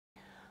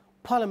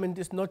Parliament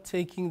is not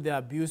taking the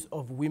abuse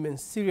of women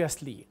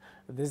seriously.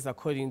 This is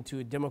according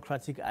to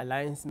Democratic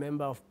Alliance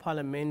Member of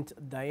Parliament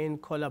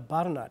Dianne Kohler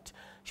Barnard.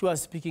 She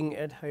was speaking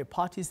at her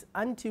party's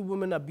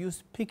anti-women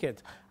abuse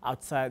picket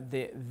outside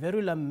the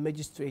Verulam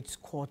Magistrate's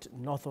Court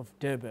north of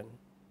Durban.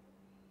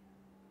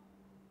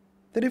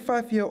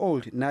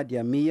 35-year-old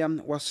Nadia Mia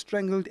was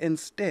strangled and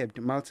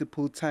stabbed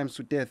multiple times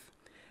to death,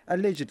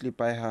 allegedly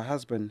by her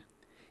husband.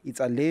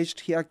 It's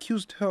alleged he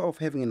accused her of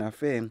having an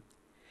affair.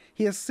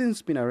 He has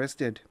since been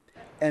arrested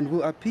and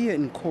will appear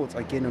in court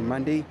again on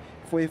Monday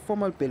for a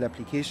formal bail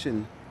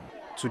application.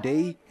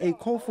 Today, a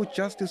call for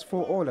justice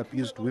for all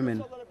abused women.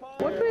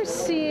 What we're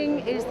seeing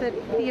is that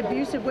the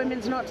abuse of women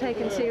is not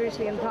taken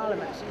seriously in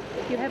Parliament.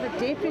 You have a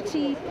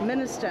deputy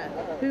minister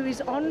who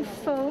is on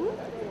film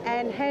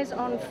and has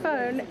on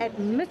phone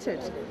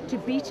admitted to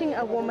beating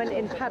a woman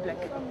in public.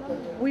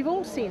 We've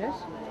all seen it,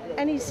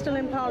 and he's still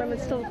in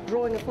Parliament, still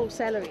drawing a full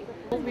salary.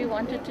 What we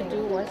wanted to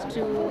do was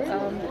to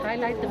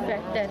highlight the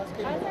fact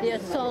that the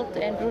assault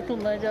and brutal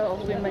murder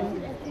of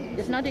women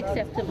is not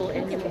acceptable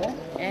anymore.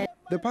 And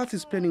the party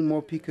is planning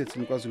more pickets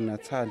in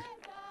KwaZulu-Natal.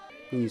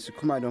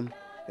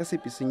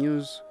 SABC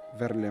News,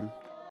 Verulam.